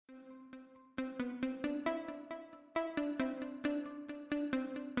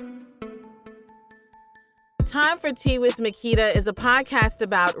Time for Tea with Makita is a podcast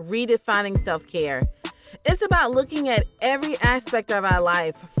about redefining self-care. It's about looking at every aspect of our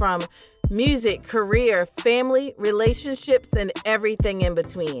life, from music, career, family, relationships, and everything in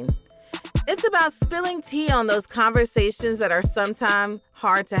between. It's about spilling tea on those conversations that are sometimes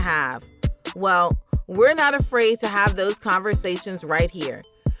hard to have. Well, we're not afraid to have those conversations right here.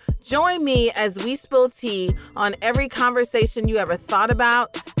 Join me as we spill tea on every conversation you ever thought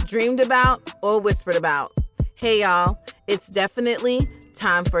about, dreamed about, or whispered about. Hey y'all, it's definitely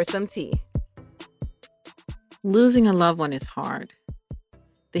time for some tea. Losing a loved one is hard.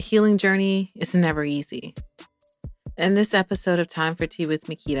 The healing journey is never easy. In this episode of Time for Tea with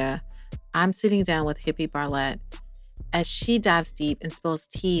Makita, I'm sitting down with Hippie Bartlett as she dives deep and spills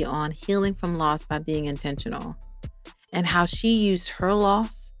tea on healing from loss by being intentional, and how she used her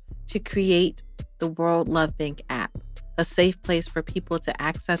loss to create the World Love Bank app, a safe place for people to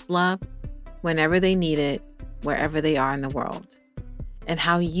access love whenever they need it, wherever they are in the world, and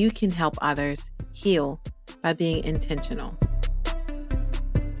how you can help others heal by being intentional.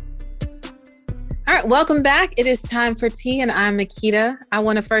 All right, welcome back. It is time for tea, and I'm Makita. I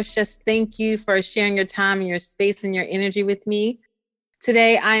want to first just thank you for sharing your time and your space and your energy with me.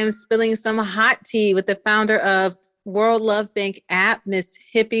 Today, I am spilling some hot tea with the founder of World Love Bank app, Miss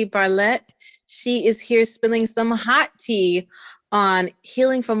Hippie Bartlett. She is here spilling some hot tea on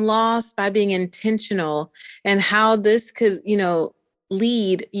healing from loss by being intentional, and how this could,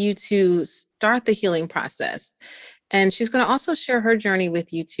 lead you to start the healing process. And she's going to also share her journey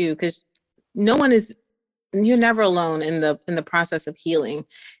with you too, because you're never alone in the process of healing,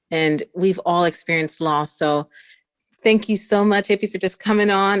 and we've all experienced loss. So thank you so much, Hippie, for just coming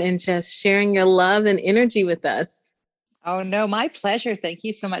on and just sharing your love and energy with us. Oh, no, my pleasure. Thank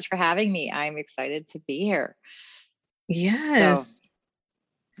you so much for having me. I'm excited to be here. Yes. So,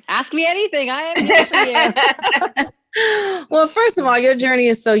 ask me anything. I am here for you. Well, first of all, your journey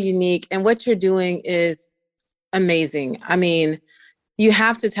is so unique, and what you're doing is amazing. I mean, you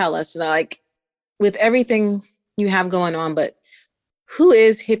have to tell us, with everything you have going on, but who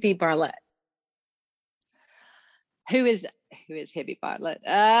is Hippie Bartlett? Who is Hippie Bartlett?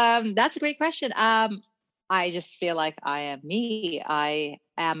 That's a great question. I just feel like I am me. I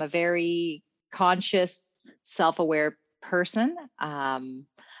am a very conscious, self-aware person.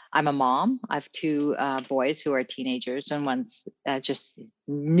 I'm a mom. I have two boys who are teenagers, and one's just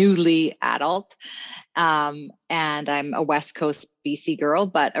newly adult. And I'm a West Coast BC girl,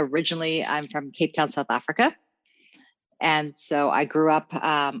 but originally I'm from Cape Town, South Africa. And so I grew up,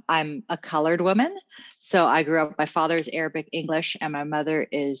 I'm a colored woman. So I grew up, my father is Arabic English, and my mother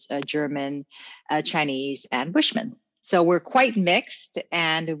is German, Chinese, and Bushman. So we're quite mixed.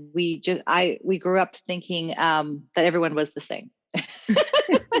 And we grew up thinking that everyone was the same.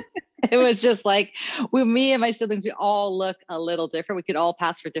 It was just like, me and my siblings, we all look a little different. We could all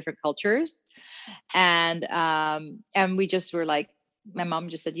pass for different cultures. And we just were like, my mom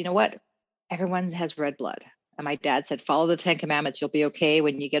just said, you know what? Everyone has red blood. And my dad said, follow the 10 commandments. You'll be okay.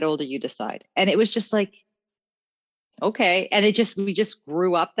 When you get older, you decide. And it was just like, okay. And we just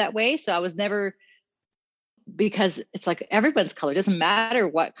grew up that way. So I was never, because it's like everyone's color. It doesn't matter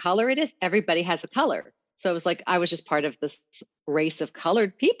what color it is. Everybody has a color. So it was like, I was just part of this race of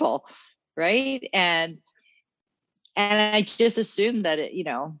colored people. Right. And I just assumed that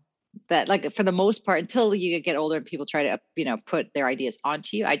that like for the most part, until you get older and people try to, put their ideas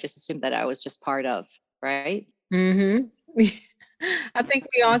onto you, I just assumed that I was just part of. Right. Mm-hmm. I think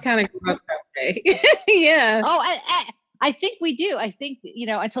we all kind of grew up that way. Yeah. Oh, I think we do. I think,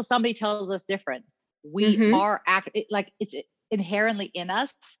 until somebody tells us different, we are it's inherently in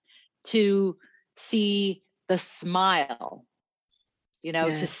us to see the smile,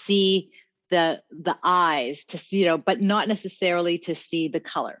 to see the eyes, to see, but not necessarily to see the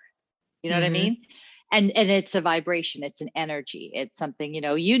color. You know what I mean? And it's a vibration, it's an energy, it's something,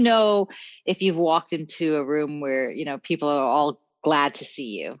 if you've walked into a room where, people are all glad to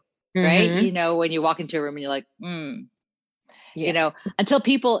see you, right? When you walk into a room and you're like, until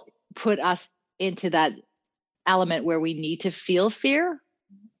people put us into that element where we need to feel fear,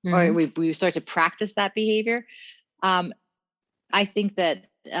 or we start to practice that behavior. I think that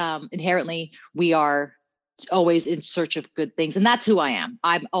inherently we are always in search of good things. And that's who I am.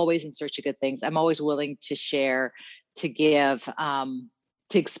 I'm always in search of good things. I'm always willing to share, to give, to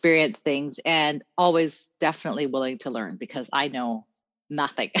experience things, and always definitely willing to learn, because I know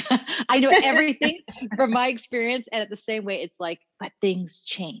nothing. I know everything from my experience. And at the same way, it's like, but things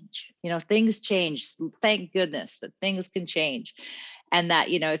change, things change. Thank goodness that things can change. And that,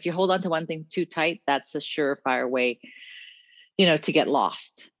 if you hold on to one thing too tight, that's a surefire way, to get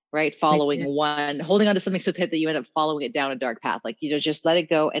lost. right? Following one, holding on to something so tight that you end up following it down a dark path. Like, just let it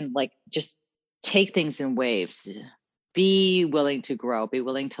go and like, just take things in waves. Be willing to grow, be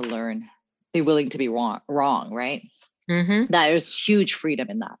willing to learn, be willing to be wrong, right? Mm-hmm. There's huge freedom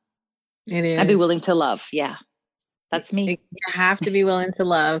in that. It is. And be willing to love. Yeah. That's me. You have to be willing to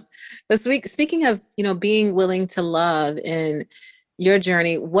love. But speaking of, being willing to love in your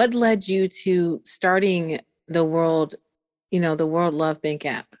journey, what led you to starting the World Love Bank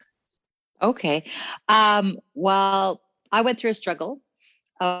app? Okay. Well, I went through a struggle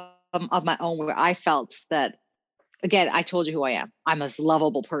of my own where I felt that, again, I told you who I am. I'm a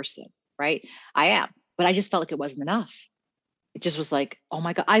lovable person, right? I am, but I just felt like it wasn't enough. It just was like, oh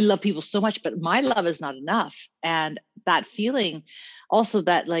my God, I love people so much, but my love is not enough. And that feeling also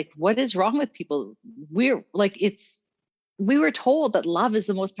that like, what is wrong with people? We were told that love is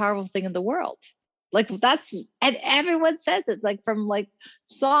the most powerful thing in the world. Like and everyone says it, like from like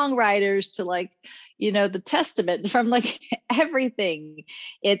songwriters to like, the Testament, from like everything.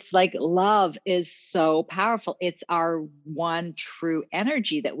 It's like love is so powerful. It's our one true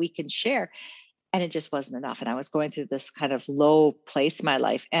energy that we can share. And it just wasn't enough. And I was going through this kind of low place in my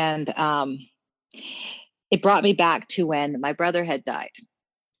life. And it brought me back to when my brother had died.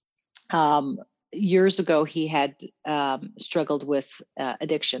 Years ago, he had struggled with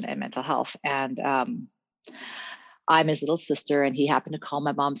addiction and mental health. And I'm his little sister, and he happened to call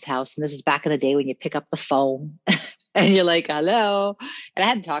my mom's house. And this is back in the day when you pick up the phone and you're like, hello. And I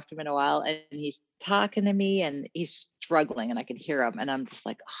hadn't talked to him in a while. And he's talking to me and he's struggling and I can hear him. And I'm just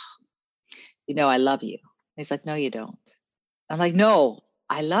like, oh, I love you. And he's like, no, you don't. I'm like, no,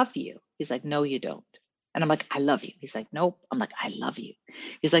 I love you. He's like, no, you don't. And I'm like, I love you. He's like, nope. I'm like, I love you.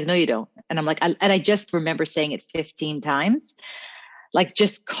 He's like, no, you don't. And I'm like, I just remember saying it 15 times, like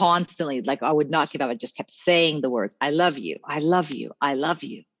just constantly, like I would not give up. I just kept saying the words, I love you. I love you. I love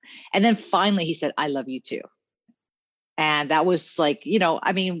you. And then finally he said, I love you too. And that was like,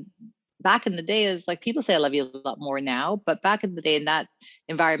 back in the day, is like people say I love you a lot more now, but back in the day in that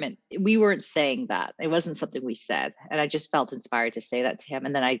environment, we weren't saying that. It wasn't something we said. And I just felt inspired to say that to him.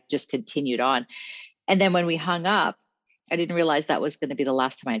 And then I just continued on. And then when we hung up, I didn't realize that was going to be the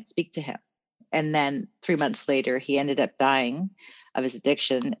last time I'd speak to him. And then 3 months later, he ended up dying of his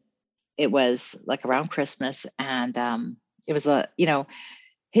addiction. It was like around Christmas. And it was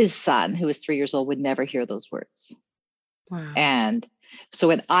his son, who was 3 years old, would never hear those words. Wow. And so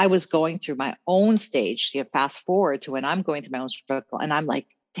when I was going through my own stage, fast forward to when I'm going through my own struggle, and I'm like,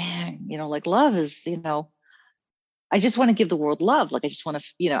 dang, like love is, I just want to give the world love. Like, I just want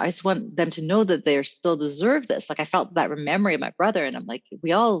to, I just want them to know that they still deserve this. Like I felt that memory of my brother, and I'm like,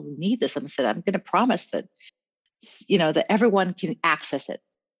 we all need this. I said, I'm going to promise that, that everyone can access it.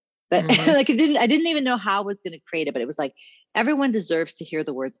 But like, I didn't even know how I was going to create it, but it was like, everyone deserves to hear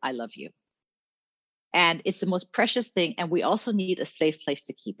the words, I love you. And it's the most precious thing. And we also need a safe place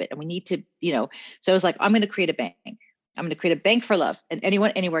to keep it. And we need to, so I was like, I'm going to create a bank. I'm going to create a bank for love. And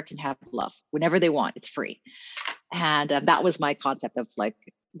anyone, anywhere can have love whenever they want. It's free. And that was my concept of like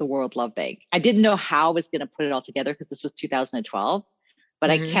the World Love Bank. I didn't know how I was going to put it all together because this was 2012, but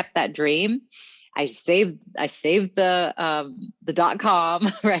I kept that dream. I saved the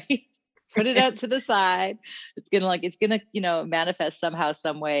 .com, right? Put it out to the side. It's gonna manifest somehow,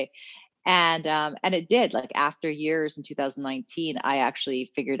 some way. And it did. Like after years in 2019, I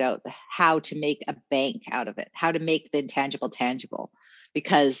actually figured out how to make a bank out of it, how to make the intangible tangible,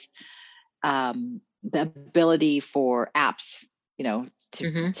 because the ability for apps,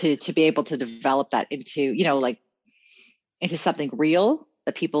 to be able to develop that into, into something real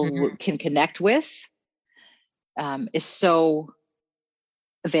that people can connect with, is so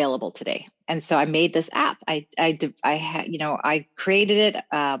available today. And so I made this app. I created it.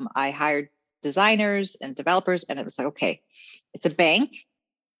 I hired designers and developers, and it was like, okay, it's a bank.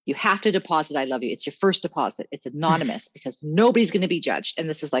 You have to deposit I love you. It's your first deposit. It's anonymous because nobody's going to be judged. And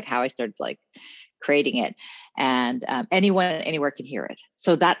this is like how I started like creating it. And anyone, anywhere can hear it.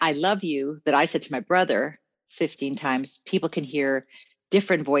 So that I love you that I said to my brother 15 times, people can hear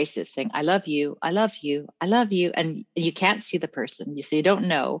different voices saying, I love you, I love you, I love you. And you can't see the person. So you don't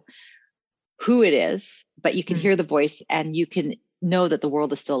know who it is, but you can hear the voice and you can know that the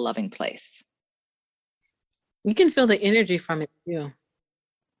world is still a loving place. You can feel the energy from it too.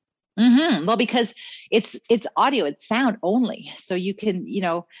 Well, because it's audio, it's sound only. So you can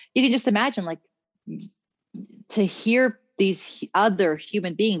just imagine like to hear these other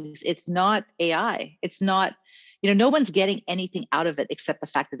human beings. It's not AI. It's not, no one's getting anything out of it except the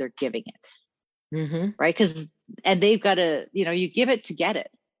fact that they're giving it. Right. And they've got to, you give it to get it,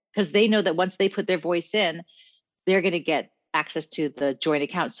 because they know that once they put their voice in, they're going to get access to the joint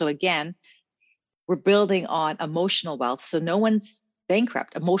account. So again, we're building on emotional wealth. So no one's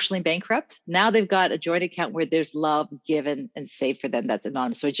emotionally bankrupt. Now they've got a joint account where there's love given and saved for them that's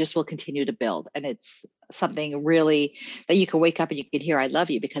anonymous. So it just will continue to build. And it's something really that you can wake up and you can hear, I love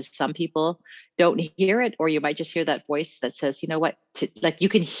you, because some people don't hear it, or you might just hear that voice that says, you know what, like you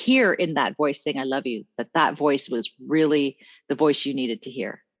can hear in that voice saying, I love you, that voice was really the voice you needed to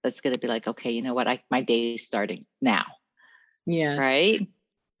hear. That's going to be like, okay, you know what, my day is starting now. Yeah. Right.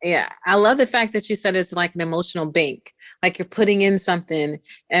 Yeah, I love the fact that you said it's like an emotional bank, like you're putting in something.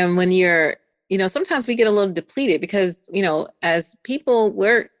 And when you're, sometimes we get a little depleted because, as people,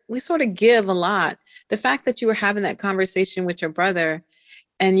 we sort of give a lot. The fact that you were having that conversation with your brother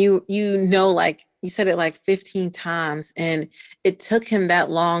and like you said it like 15 times, and it took him that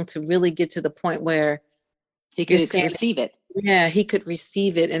long to really get to the point where he could receive it. Yeah, he could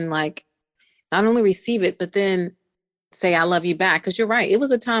receive it, and like not only receive it, but then say I love you back. Because you're right, it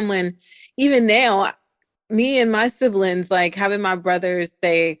was a time when even now me and my siblings, like having my brothers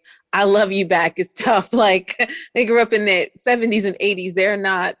say I love you back is tough. Like they grew up in the 70s and 80s. They're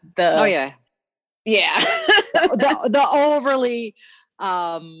not the the overly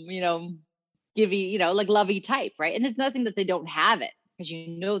givey, like lovey type, right? And it's nothing that they don't have it,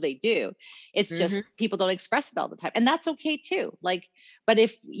 because they do. It's just people don't express it all the time, and that's okay too. Like, but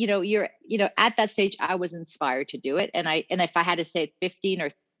if you're at that stage, I was inspired to do it, and if I had to say it 15, or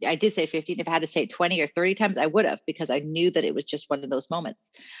I did say 15, if I had to say it 20 or 30 times, I would have, because I knew that it was just one of those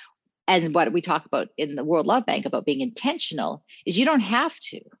moments. And what we talk about in the World Love Bank about being intentional is you don't have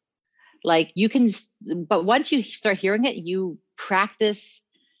to, like you can, but once you start hearing it, you practice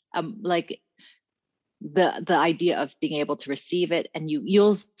like the idea of being able to receive it, and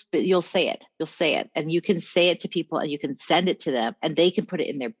you'll say it, and you can say it to people, and you can send it to them, and they can put it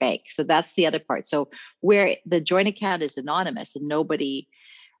in their bank. So that's the other part. So where the joint account is anonymous and nobody,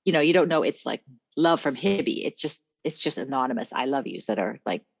 you don't know, it's like love from Hibby. It's just anonymous I love yous that are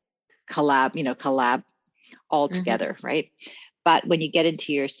like collab all together, right? But when you get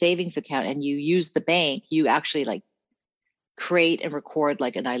into your savings account and you use the bank, you actually like create and record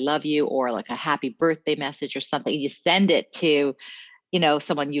like an I love you or like a happy birthday message or something. You send it to,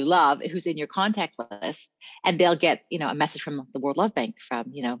 someone you love who's in your contact list, and they'll get, a message from the World Love Bank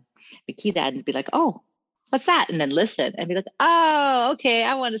from, Makita, and be like, oh, what's that? And then listen and be like, oh, okay,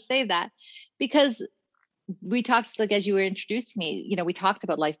 I want to say that. Because we talked, like, as you were introducing me, we talked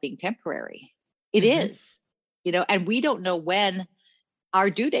about life being temporary. It is, and we don't know when our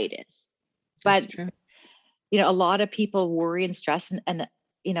due date is. But that's true. A lot of people worry and stress and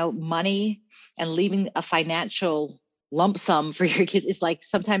money and leaving a financial lump sum for your kids is like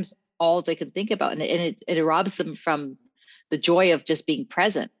sometimes all they can think about. And it robs them from the joy of just being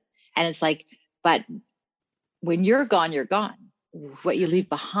present. And it's like, but when you're gone, you're gone. What you leave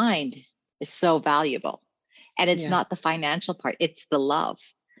behind is so valuable. And it's not the financial part, it's the love.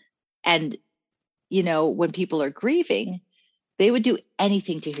 And, when people are grieving, they would do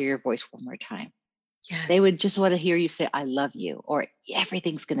anything to hear your voice one more time. Yes. They would just want to hear you say, I love you, or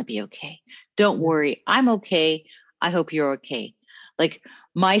everything's going to be okay. Don't worry. I'm okay. I hope you're okay. Like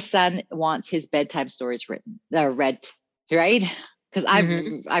my son wants his bedtime stories read, right? Because I've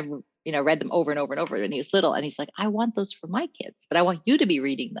read them over and over and over when he was little. And he's like, I want those for my kids, but I want you to be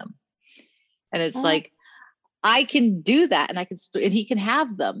reading them. And it's like, I can do that, and and he can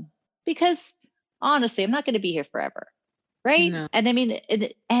have them, because honestly, I'm not going to be here forever. Right. No. And I mean,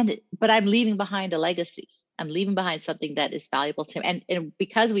 but I'm leaving behind a legacy. I'm leaving behind something that is valuable to him. And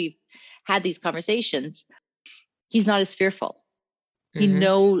because we've had these conversations, he's not as fearful. He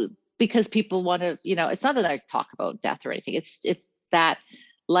knows, because people want to, it's not that I talk about death or anything. It's that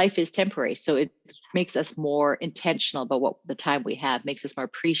life is temporary. So it makes us more intentional about what the time we have, makes us more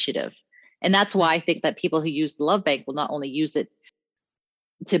appreciative. And that's why I think that people who use the Love Bank will not only use it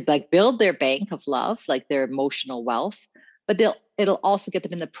to like build their bank of love, like their emotional wealth, but it'll also get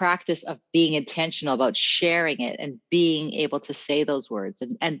them in the practice of being intentional about sharing it and being able to say those words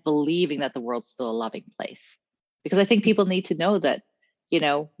and believing that the world's still a loving place. Because I think people need to know that,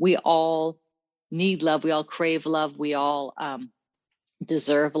 we all need love. We all crave love. We all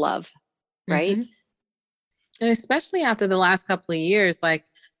deserve love. Right. And especially after the last couple of years, like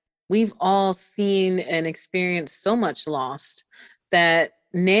we've all seen and experienced so much loss that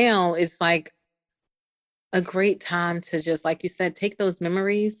now it's like a great time to just, like you said, take those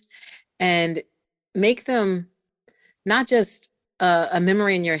memories and make them not just a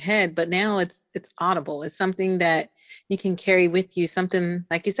memory in your head, but now it's audible. It's something that you can carry with you, something,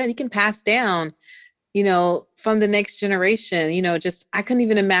 like you said, you can pass down, from the next generation. Just, I couldn't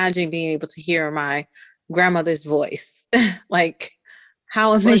even imagine being able to hear my grandmother's voice. Like, how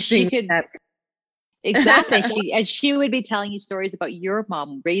Well, amazing she is could that? exactly. She would be telling you stories about your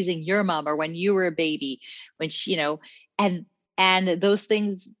mom, raising your mom, or when you were a baby, when she, and those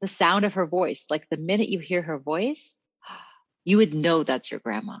things, the sound of her voice, like the minute you hear her voice, you would know that's your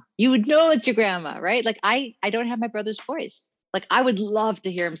grandma. You would know it's your grandma, right? Like I don't have my brother's voice. Like I would love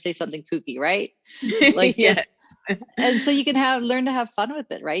to hear him say something kooky, right? Like Yeah. just, and so you can learn to have fun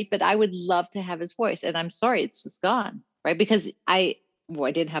with it, right? But I would love to have his voice, and I'm sorry, it's just gone, right? Because I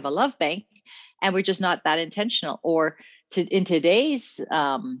didn't have a love bank, and we're just not that intentional. Or in today's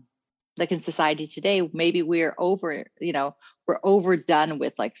like in society today, maybe we're we're overdone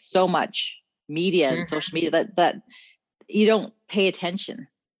with like so much media and social media that you don't pay attention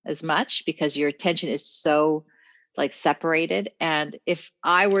as much because your attention is so like separated. And if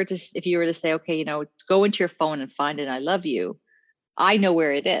you were to say, okay, go into your phone and find an I love you, I know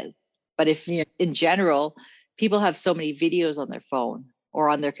where it is. But if Yeah. in general, people have so many videos on their phone or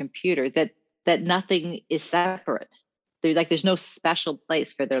on their computer that nothing is separate. There's no special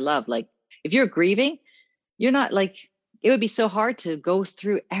place for their love. Like if you're grieving, you're not like, it would be so hard to go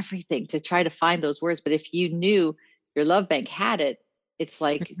through everything to try to find those words. But if you knew your love bank had it, it's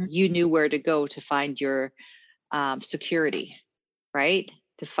like you knew where to go to find your security, right?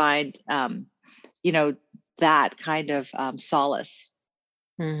 To find, that kind of solace.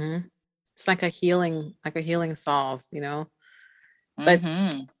 Mm-hmm. It's like a healing solve, But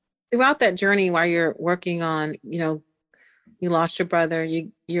Mm-hmm. throughout that journey, while you're working on, you lost your brother,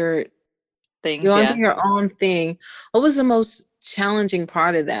 you're Things, on to yeah. your own thing. What was the most challenging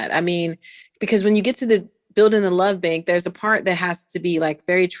part of that? I mean, because when you get to the building the love bank, there's a part that has to be like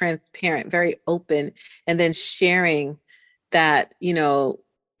very transparent, very open, and then sharing that,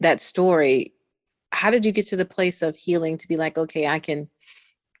 that story. How did you get to the place of healing to be like, okay, I can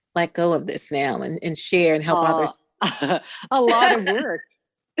let go of this now and share and help uh, others? a lot of work.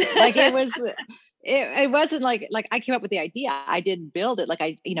 Like it was, it wasn't like I came up with the idea. I didn't build it. Like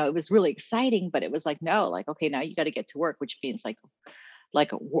it was really exciting, but it was like, no, like, okay, now you got to get to work, which means like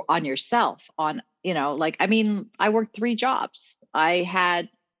on yourself, on, like, I mean, I worked 3 jobs. I had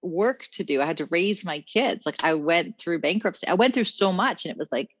work to do. I had to raise my kids. Like I went through bankruptcy. I went through so much, and it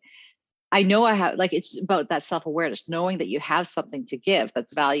was like, I know I have, like, it's about that self-awareness, knowing that you have something to give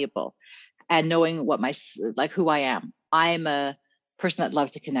that's valuable, and knowing what like who I am. I'm a person that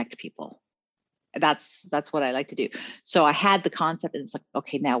loves to connect people. That's what I like to do. So I had the concept, and it's like,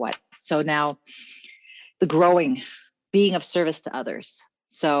 okay, now what? So now the growing, being of service to others.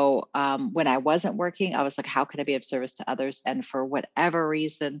 So when I wasn't working, I was like, how can I be of service to others? And for whatever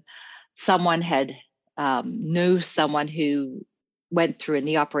reason, someone had knew someone who went through a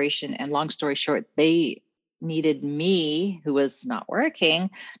knee operation, and long story short, they needed me, who was not working,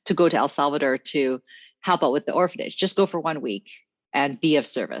 to go to El Salvador to help out with the orphanage. Just go for 1 week and be of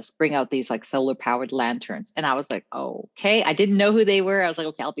service, bring out these like solar powered lanterns. And I was like, okay, I didn't know who they were. I was like,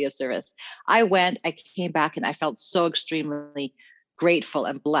 okay, I'll be of service. I went, I came back, and I felt so extremely grateful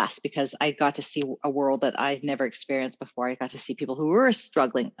and blessed because I got to see a world that I'd never experienced before. I got to see people who were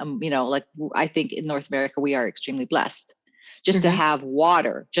struggling. Like I think in North America, we are extremely blessed just to have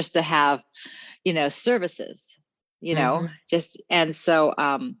water, just to have, services, just, and so,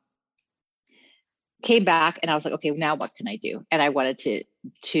 came back, and I was like, okay, now what can I do? And I wanted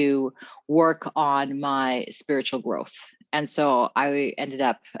to work on my spiritual growth. And so I ended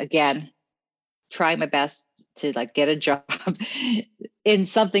up again trying my best to like get a job in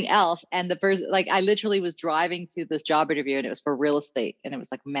something else. And the first, like, I literally was driving to this job interview, and it was for real estate, and it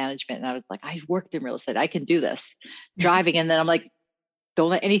was like management. And I was like, I worked in real estate, I can do this. Driving. And then I'm like, don't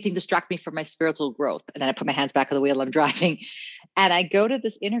let anything distract me from my spiritual growth. And then I put my hands back on the wheel, I'm driving. And I go to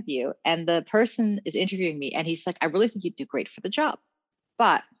this interview, and the person is interviewing me, and he's like, I really think you'd do great for the job,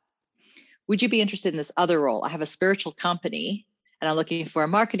 but would you be interested in this other role? I have a spiritual company, and I'm looking for a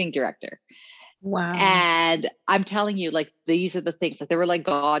marketing director. Wow. And I'm telling you, like, these are the things, like, they were like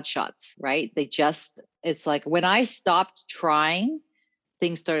God shots, right? It's like when I stopped trying,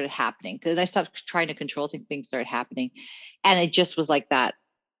 things started happening. Because I stopped trying to control things started happening. And it just was like that.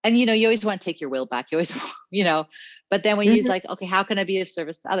 And, you always want to take your will back. You always, but then when you're like, okay, how can I be of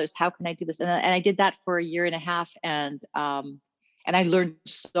service to others? How can I do this? And I did that for 1.5 years. And I learned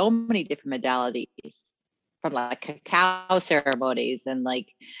so many different modalities, from like cacao ceremonies and like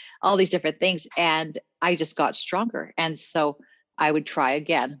all these different things. And I just got stronger. And so I would try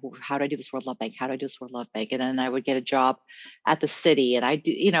again. How do I do this World Love Bank? How do I do this World Love Bank? And then I would get a job at the city. And I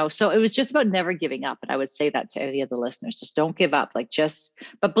do, so it was just about never giving up. And I would say that to any of the listeners, just don't give up,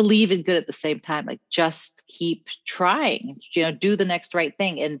 but believe in good at the same time. Like, just keep trying, do the next right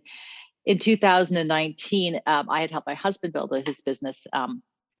thing. in 2019, I had helped my husband build his business.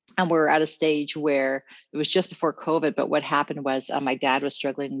 And we're at a stage where it was just before COVID. But what happened was my dad was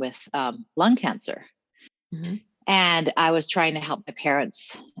struggling with lung cancer. Mm-hmm. And I was trying to help my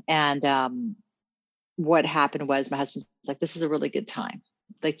parents. And what happened was my husband's like, this is a really good time.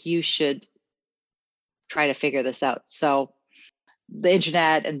 Like, you should try to figure this out. So the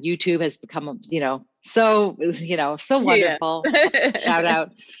internet and YouTube has become, so wonderful. Yeah. Shout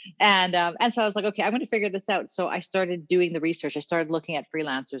out. And so I was like, okay, I'm going to figure this out. So I started doing the research. I started looking at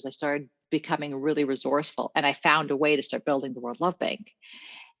freelancers. I started becoming really resourceful, and I found a way to start building the World Love Bank.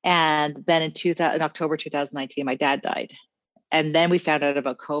 And then in October 2019, my dad died. And then we found out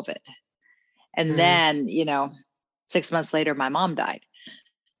about COVID. And then, 6 months later, my mom died.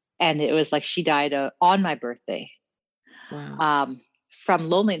 And it was like she died on my birthday. Wow. From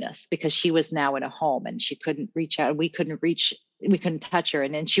loneliness, because she was now in a home and she couldn't reach out. We couldn't touch her.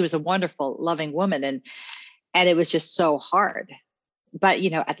 And she was a wonderful, loving woman. And it was just so hard. But,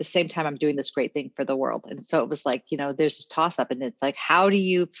 at the same time, I'm doing this great thing for the world. And so it was like, there's this toss up, and it's like, how do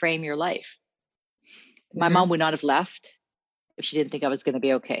you frame your life? My mom would not have left if she didn't think I was going to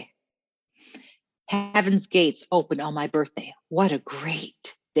be okay. Heaven's gates opened on my birthday. What a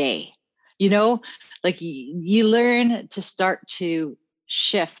great day. Like you learn to start to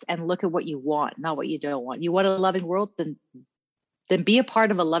shift and look at what you want, not what you don't want. You want a loving world, then be a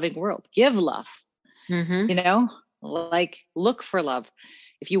part of a loving world. Give love. Like, look for love.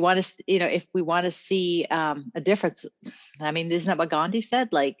 If you want to, if we want to see a difference, I mean, isn't that what Gandhi said?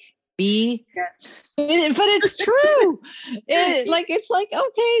 Like, be, but it's true. It's like,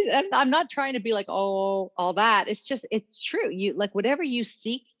 okay. And I'm not trying to be like, oh, all that. It's just, it's true. You like, whatever you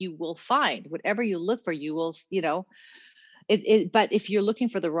seek, you will find. Whatever you look for, you will, but if you're looking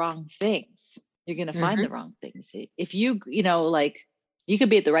for the wrong things, you're going to find the wrong things. If you, like, you could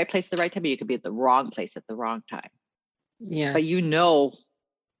be at the right place at the right time, or you could be at the wrong place at the wrong time. Yeah. But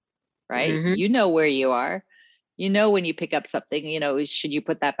right? Mm-hmm. Where you are. When you pick up something, should you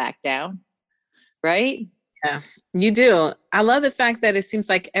put that back down? Right? Yeah, you do. I love the fact that it seems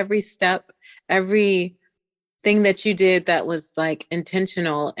like every step, every thing that you did that was like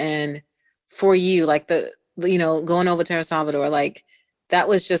intentional and for you, like going over to El Salvador, like that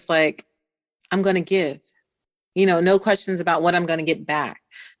was just like, I'm going to give, no questions about what I'm going to get back,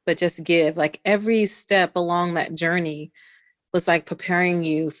 but just give. Like every step along that journey was like preparing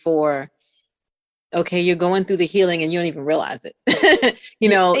you for, okay, you're going through the healing and you don't even realize it.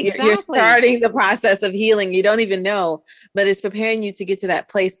 Exactly. You're starting the process of healing. You don't even know, but it's preparing you to get to that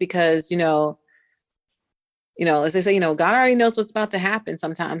place because, as they say, God already knows what's about to happen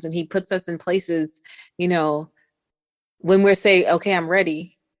sometimes. And he puts us in places, when we're saying, okay, I'm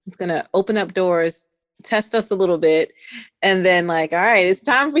ready. It's going to open up doors, test us a little bit. And then like, all right, it's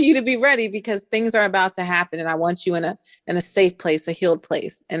time for you to be ready because things are about to happen. And I want you in a safe place, a healed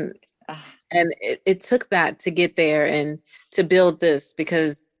place. And it took that to get there and to build this,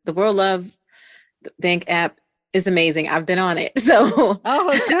 because the World Love Bank app is amazing. I've been on it. So good.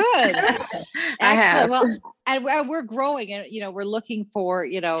 I have. Well, and we're growing, and we're looking for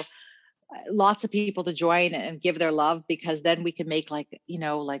lots of people to join and give their love, because then we can make like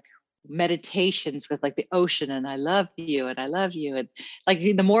meditations with like the ocean, and I love you and I love you, and like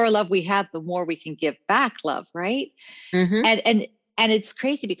the more love we have, the more we can give back love, right? Mm-hmm. And it's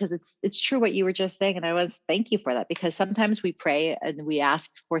crazy because it's true what you were just saying. And I was thank you for that, because sometimes we pray and we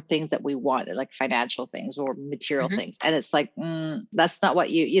ask for things that we want, like financial things or material things. And it's like, that's not what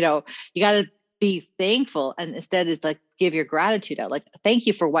you got to be thankful. And instead it's like, give your gratitude out. Like, thank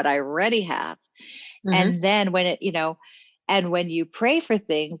you for what I already have. And then when and when you pray for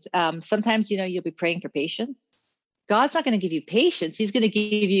things, sometimes, you'll be praying for patience. God's not going to give you patience. He's going to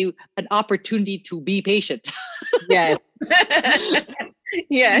give you an opportunity to be patient. Yes.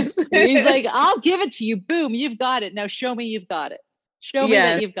 Yes. He's like, I'll give it to you. Boom. You've got it. Now show me you've got it. Show me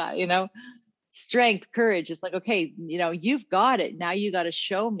that you've got it, strength, courage. It's like, okay, you've got it. Now you got to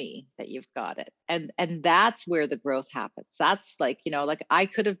show me that you've got it. And that's where the growth happens. That's like, like I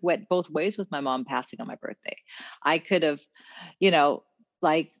could have went both ways with my mom passing on my birthday. I could have,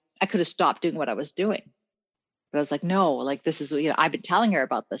 I could have stopped doing what I was doing. But I was like, no, like this is, I've been telling her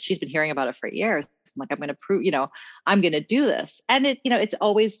about this. She's been hearing about it for years. I'm like, I'm going to prove, I'm going to do this. And it, it's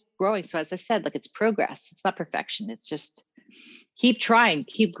always growing. So as I said, like it's progress. It's not perfection. It's just keep trying,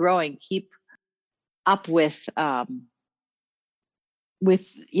 keep growing, keep up with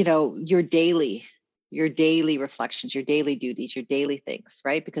your daily reflections, your daily duties, your daily things,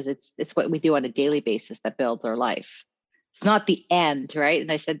 right? Because it's what we do on a daily basis that builds our life. It's not the end, right?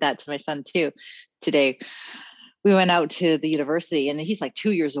 And I said that to my son too today. we went out to the university, and he's like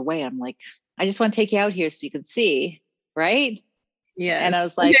 2 years away. I'm like, I just want to take you out here so you can see, right? Yes. And I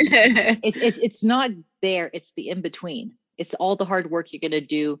was like, it's not there. It's the in between. It's all the hard work you're going to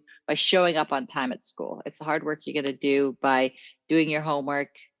do by showing up on time at school. It's the hard work you're going to do by doing your homework,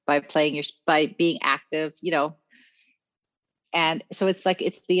 by being active, And so it's like,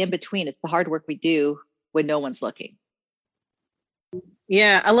 it's the in between. It's the hard work we do when no one's looking.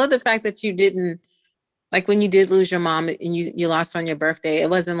 Yeah. I love the fact that you didn't, like when you did lose your mom and you lost on your birthday, it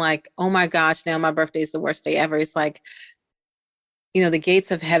wasn't like, oh my gosh, now my birthday is the worst day ever. It's like, the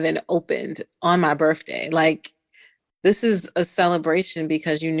gates of heaven opened on my birthday. Like, this is a celebration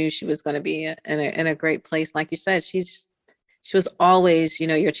because you knew she was going to be in a great place. Like you said, she was always,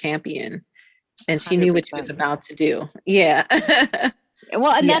 your champion, and she 100%. Knew what she was about to do. Yeah.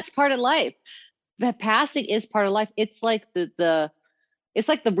 Well, and that's part of life. The passing is part of life. It's like it's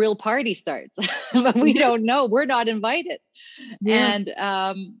like the real party starts, but we don't know. We're not invited. Yeah.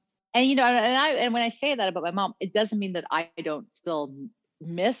 And when I say that about my mom, it doesn't mean that I don't still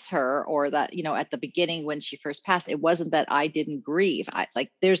miss her, or that, at the beginning when she first passed, it wasn't that I didn't grieve.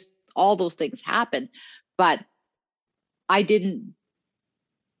 There's all those things happen, but I didn't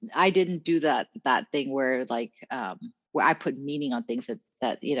do that thing where where I put meaning on things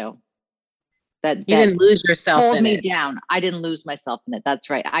that you didn't lose yourself. Hold me down. I didn't lose myself in it. That's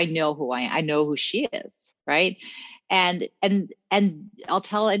right. I know who I am. I know who she is. Right. And I'll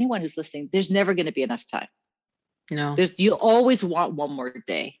tell anyone who's listening, there's never going to be enough time. No. You'll always want one more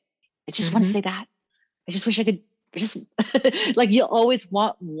day. I just want to say that. I just wish I could you'll always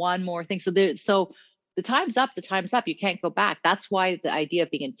want one more thing. So the time's up, you can't go back. That's why the idea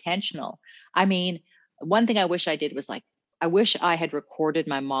of being intentional. I mean, one thing I wish I did was I wish I had recorded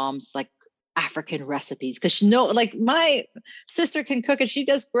my mom's African recipes, because my sister can cook and she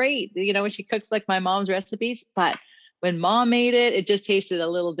does great, when she cooks my mom's recipes, but when mom made it, it just tasted a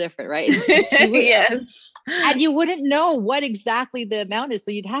little different, right? Yes. And you wouldn't know what exactly the amount is,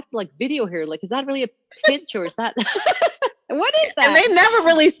 so you'd have to video her, is that really a pinch, or is that what is that? And they never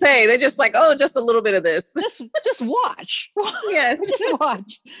really say. They're just just a little bit of this. Just watch. Yes. Just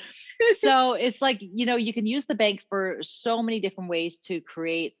watch. So it's you can use the bank for so many different ways to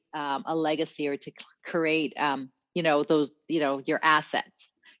create a legacy, or to create those your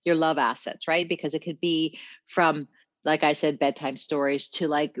assets, your love assets, right? Because it could be from, like I said, bedtime stories, to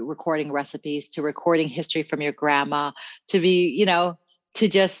recording recipes, to recording history from your grandma, to be to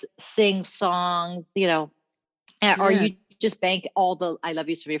just sing songs, or you just bank all the I love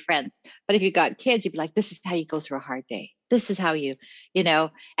yous from your friends. But if you've got kids, you'd be like, this is how you go through a hard day. This is how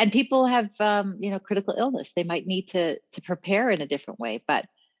and people have, critical illness. They might need to prepare in a different way, but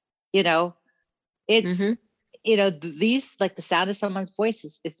it's, these, the sound of someone's voice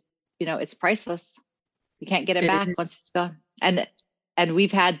is it's priceless. You can't get it back once it's gone. And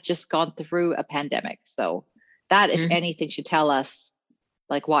we've just gone through a pandemic. So that, if anything, should tell us,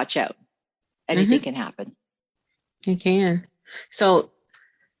 watch out. Anything can happen. It can. So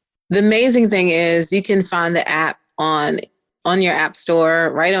the amazing thing is you can find the app on your app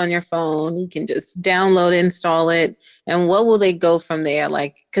store, right on your phone. You can just download it, install it. And what will they go from there?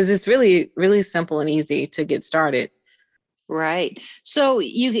 Because it's really, really simple and easy to get started. Right. So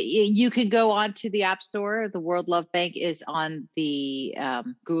you can go on to the App Store. The World Love Bank is on the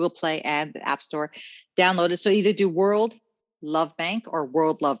Google Play and the App Store. Download it. So either do World Love Bank or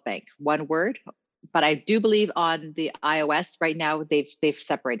World Love Bank, one word. But I do believe on the iOS right now they've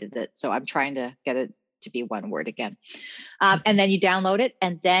separated it. So I'm trying to get it to be one word again. And then you download it,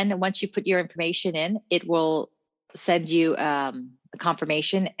 and then once you put your information in, it will send you a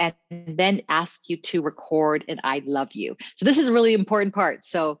confirmation, and then ask you to record an I love you. So this is a really important part.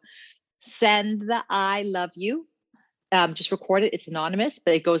 So send the I love you. Just record it. It's anonymous,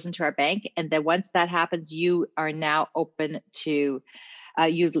 but it goes into our bank. And then once that happens, you are now open to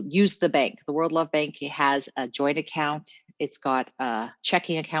you use the bank. The World Love Bank has a joint account. It's got a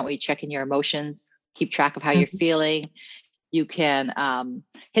checking account where you check in your emotions, keep track of how you're feeling. You can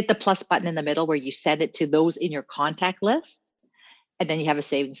hit the plus button in the middle where you send it to those in your contact list. And then you have a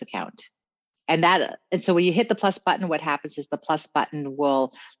savings account. And so when you hit the plus button, what happens is the plus button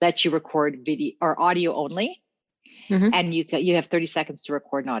will let you record video or audio only. And you have 30 seconds to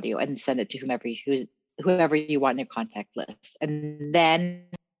record an audio and send it to whoever you want in your contact list. And then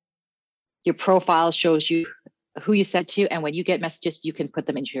your profile shows you who you sent to. And when you get messages, you can put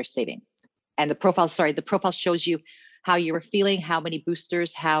them into your savings. And the profile shows you how you were feeling, how many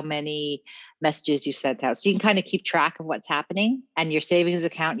boosters, how many messages you sent out. So you can kind of keep track of what's happening. And your savings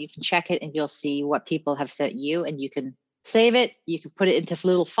account, you can check it and you'll see what people have sent you, and you can save it. You can put it into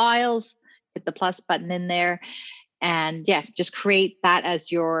little files. hit the plus button in there. And yeah, just create that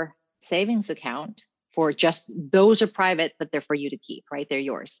as your savings account for just those are private, but they're for you to keep, right? They're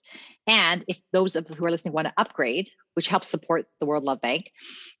yours. And if those of who are listening want to upgrade, which helps support the World Love Bank,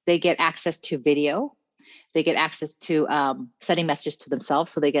 they get access to video. They get access to sending messages to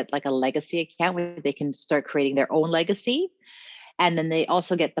themselves. So they get like a legacy account where they can start creating their own legacy. And then they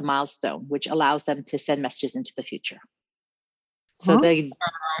also get the milestone, which allows them to send messages into the future. So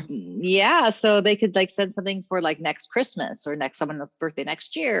so they could like send something for like next Christmas or next someone else's birthday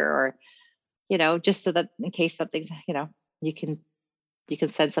next year, or, just so that in case something's, you can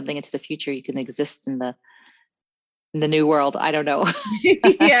send something into the future, you can exist in the new world. I don't know.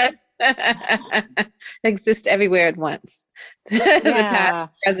 Yes. Exist everywhere at once. The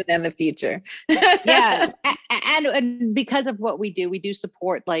past, present, and the future. Yeah. And because of what we do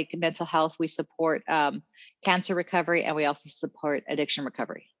support like mental health, we support cancer recovery, and we also support addiction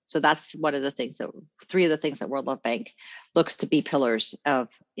recovery. So that's three of the things that World Love Bank looks to be pillars of,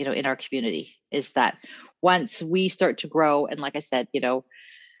 in our community, is that once we start to grow and, like I said,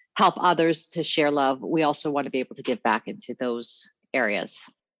 help others to share love, we also want to be able to give back into those areas.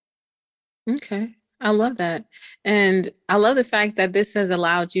 Okay. I love that. And I love the fact that this has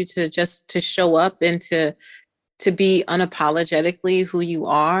allowed you to show up and to be unapologetically who you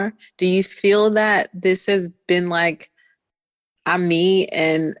are. Do you feel that this has been like, I'm me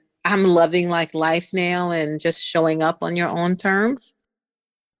and I'm loving like life now and just showing up on your own terms?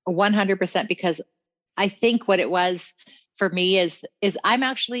 100%, because I think what it was for me is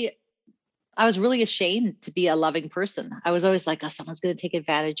I was really ashamed to be a loving person. I was always like, oh, someone's going to take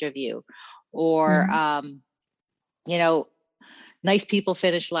advantage of you, or, nice people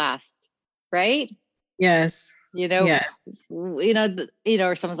finish last. Right. Yes. Or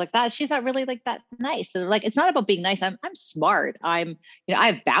someone's like that. She's not really like that nice. And like, it's not about being nice. I'm smart. I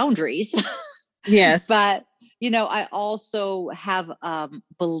have boundaries. Yes. But, I also have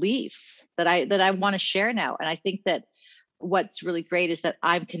beliefs that I want to share now. And I think that what's really great is that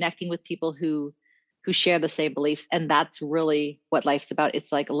I'm connecting with people who share the same beliefs. And that's really what life's about.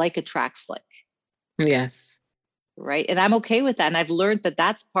 It's like attracts like. Yes. Right. And I'm okay with that. And I've learned that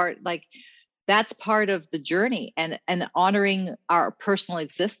that's part of the journey, and honoring our personal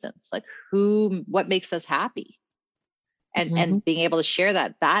existence, like what makes us happy, and being able to share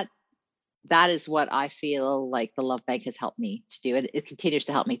that is what I feel like the Love Bank has helped me to do. And it continues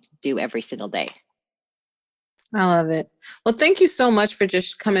to help me to do every single day. I love it. Well, thank you so much for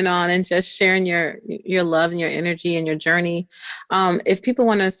just coming on and just sharing your love and your energy and your journey. If people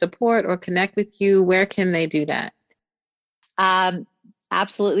want to support or connect with you, where can they do that?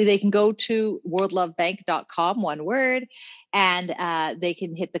 Absolutely. They can go to worldlovebank.com, one word, and they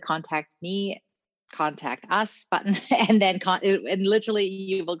can hit the contact us button, and then and literally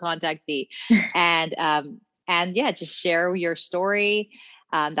you will contact me. And yeah, just share your story.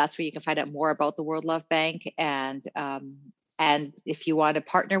 That's where you can find out more about the World Love Bank. And if you want to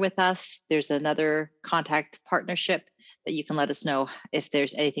partner with us, there's another contact partnership that you can let us know if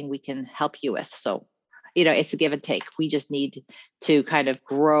there's anything we can help you with. So, it's a give and take. We just need to kind of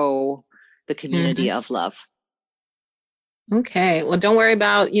grow the community of love. Okay. Well, don't worry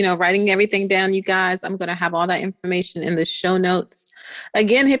about, writing everything down, you guys. I'm going to have all that information in the show notes.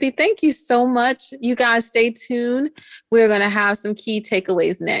 Again, Hippie, thank you so much. You guys stay tuned. We're going to have some key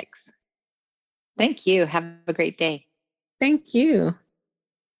takeaways next. Thank you. Have a great day. Thank you.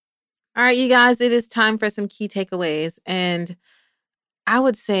 All right, you guys, it is time for some key takeaways. And I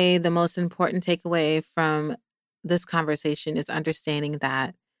would say the most important takeaway from this conversation is understanding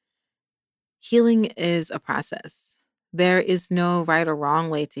that healing is a process. There is no right or wrong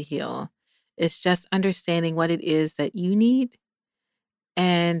way to heal. It's just understanding what it is that you need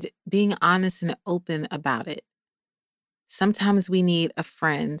and being honest and open about it. Sometimes we need a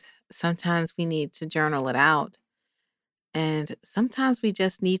friend. Sometimes we need to journal it out. And sometimes we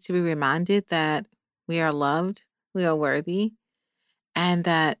just need to be reminded that we are loved, we are worthy, and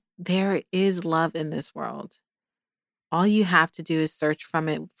that there is love in this world. All you have to do is search from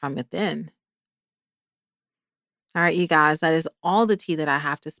within. All right, you guys, that is all the tea that I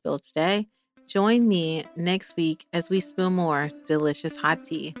have to spill today. Join me next week as we spill more delicious hot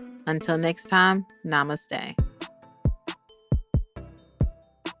tea. Until next time, namaste.